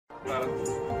Täällä.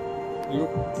 Juu.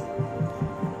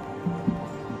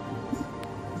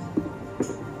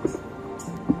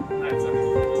 Näet sä?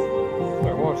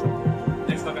 Toi vuosi.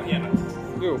 Eikö aika hieno?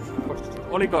 Juu.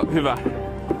 Oliko hyvä?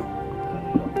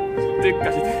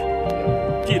 Tykkäsit?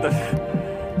 Kiitos.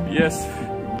 Yes.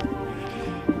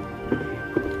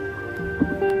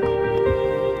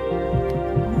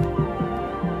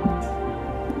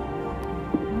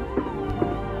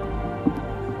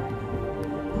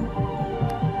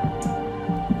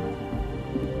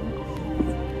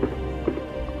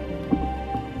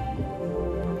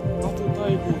 Katu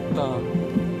taikuttaa.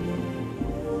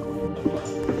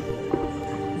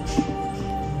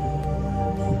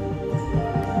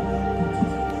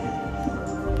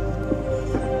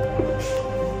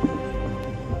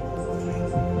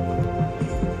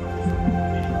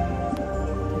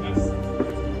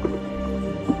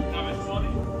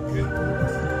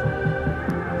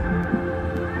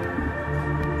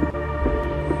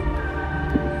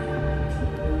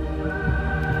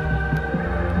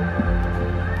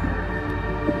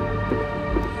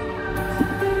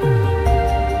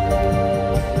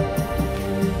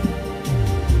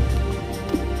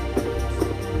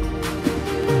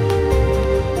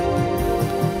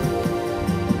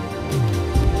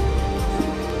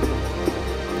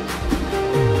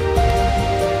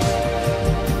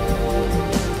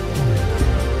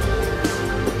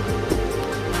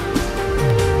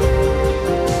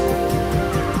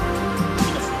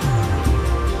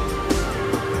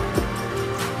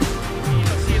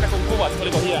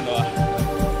 Oliko hienoa?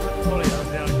 Olihan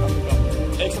se aika mukava.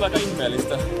 Eikö se aika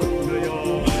ihmeellistä? No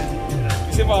joo,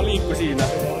 Se vaan liikkui siinä.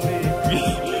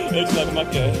 Eikö se aika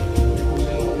makea?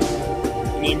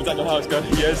 Niin, pitääkö hauskaa?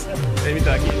 Yes. ei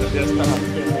mitään, kiitos. Yes, tähän.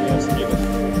 Yes, kiitos.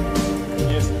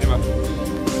 Yes, hyvä.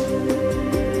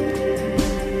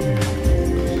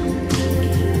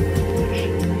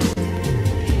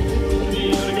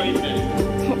 Niin, oliko ihmeellistä?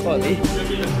 Oli.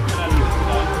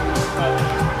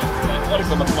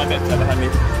 Oliko mä kuvan etsää tähän,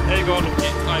 niin eikö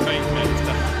ollutkin aika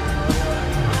ihmeellistä?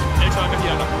 Eikö se aika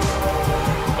hieno?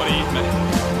 Oli ihme.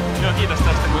 Joo, kiitos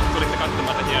tästä, kun tulitte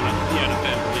katsomaan tämän hienon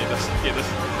teen. Kiitos.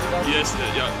 Yes,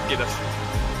 ja kiitos.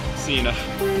 Siinä.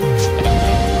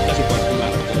 Käsi pois, kun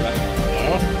lähtee.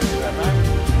 Joo. Hyvä näin.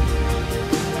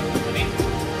 Noniin.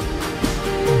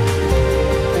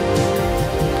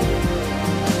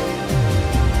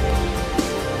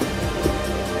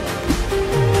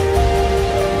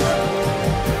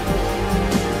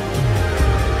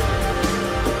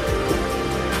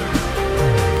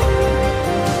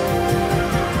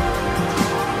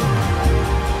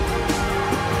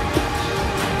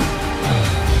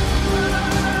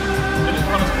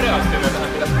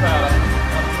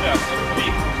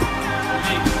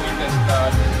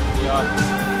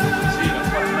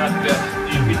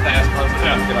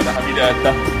 Tähän videoon,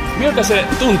 että miltä se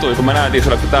tuntui, kun mä näytin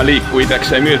sulle, että tää liikkuu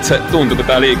itekseen. Miltä se tuntui, kun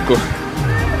tää liikkuu?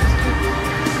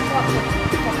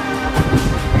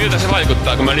 Miltä se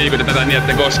vaikuttaa, kun mä liikutin tätä niin,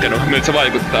 ette koskenut? Miltä se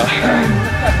vaikuttaa?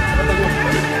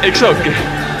 Eikö se ookin?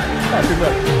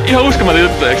 Ihan uskomaton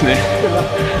juttu, eiks niin?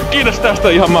 Kiitos tästä,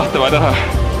 ihan mahtavaa tähän.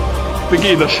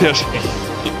 Kiitos, jos.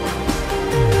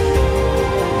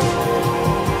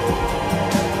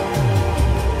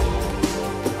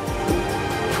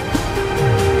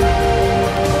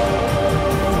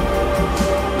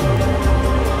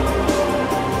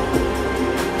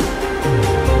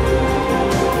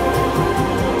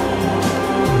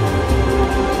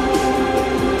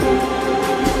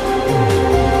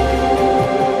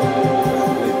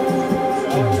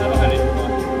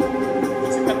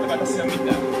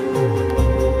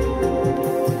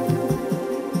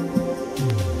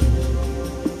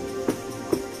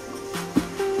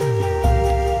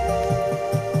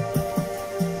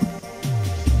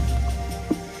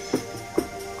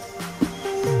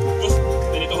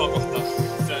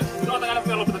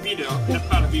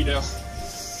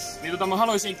 Niin mä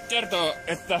haluaisin kertoa,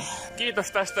 että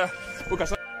kiitos tästä,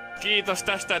 kiitos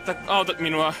tästä, että autat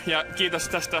minua ja kiitos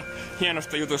tästä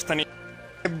hienosta jutusta.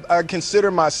 I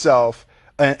consider myself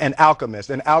an alchemist.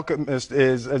 An alchemist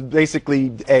is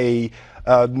basically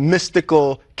a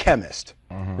mystical chemist,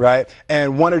 right?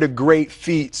 And one of the great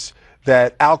feats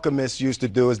that alchemists used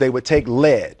to do is they would take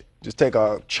lead, just take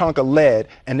a chunk of lead,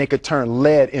 and they could turn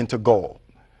lead into gold.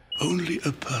 Only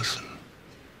a person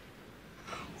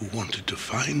who wanted to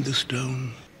find the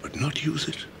stone but not use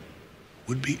it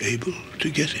would be able to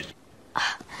get it.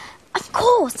 Of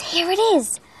course, here it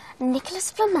is.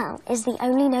 Nicholas Flamel is the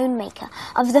only known maker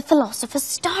of the Philosopher's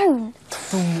Stone.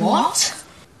 The what?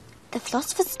 The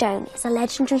Philosopher's Stone is a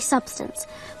legendary substance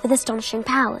with astonishing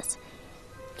powers.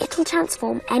 It will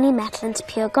transform any metal into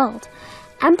pure gold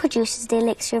and produces the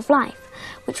elixir of life,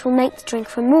 which will make the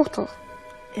drinker immortal.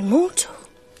 Immortal?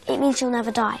 It means you'll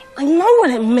never die. I know what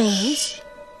it means.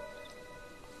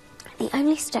 The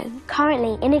only stone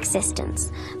currently in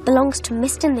existence belongs to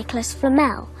Mr. Nicholas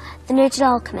Flamel, the noted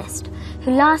alchemist,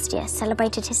 who last year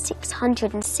celebrated his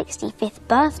 665th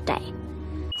birthday.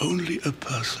 Only a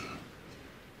person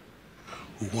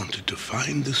who wanted to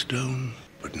find the stone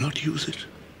but not use it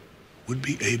would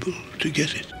be able to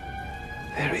get it.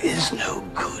 There is no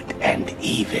good and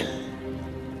evil.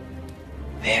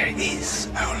 There is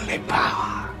only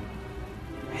power,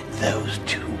 and those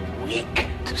too weak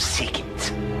to seek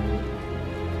it.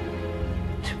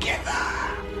 Together,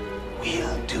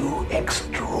 we'll do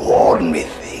extraordinary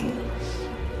things.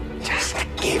 Just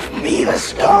give me the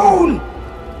stone!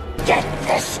 Get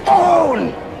the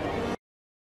stone!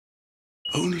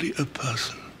 Only a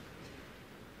person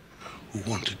who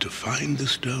wanted to find the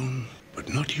stone but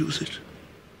not use it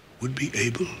would be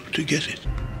able to get it.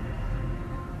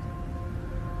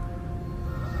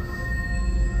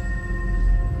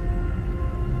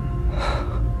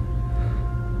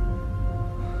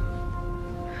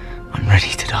 I'm ready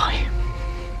to die.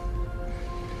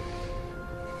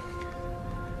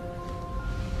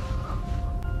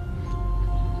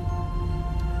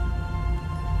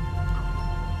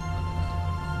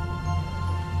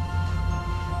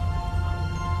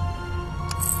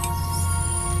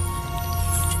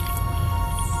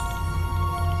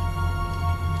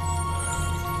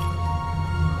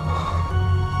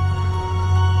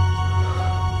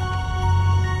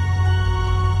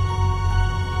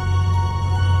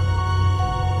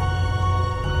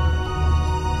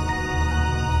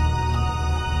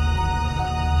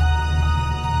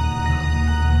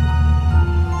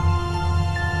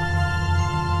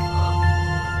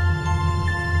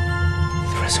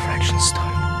 Resurrection stone.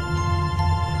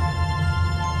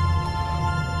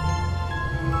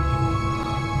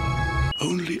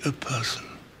 Only a person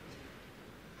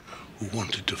who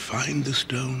wanted to find the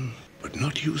stone but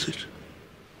not use it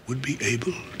would be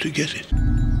able to get it.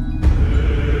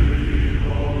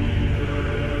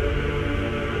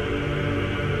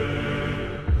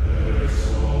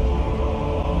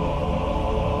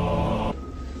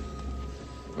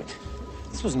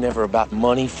 This was never about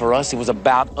money for us. It was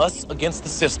about us against the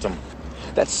system.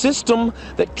 That system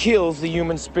that kills the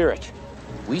human spirit.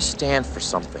 We stand for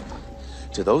something.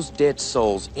 To those dead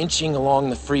souls inching along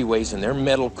the freeways in their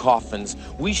metal coffins,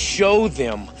 we show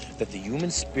them that the human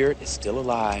spirit is still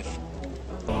alive.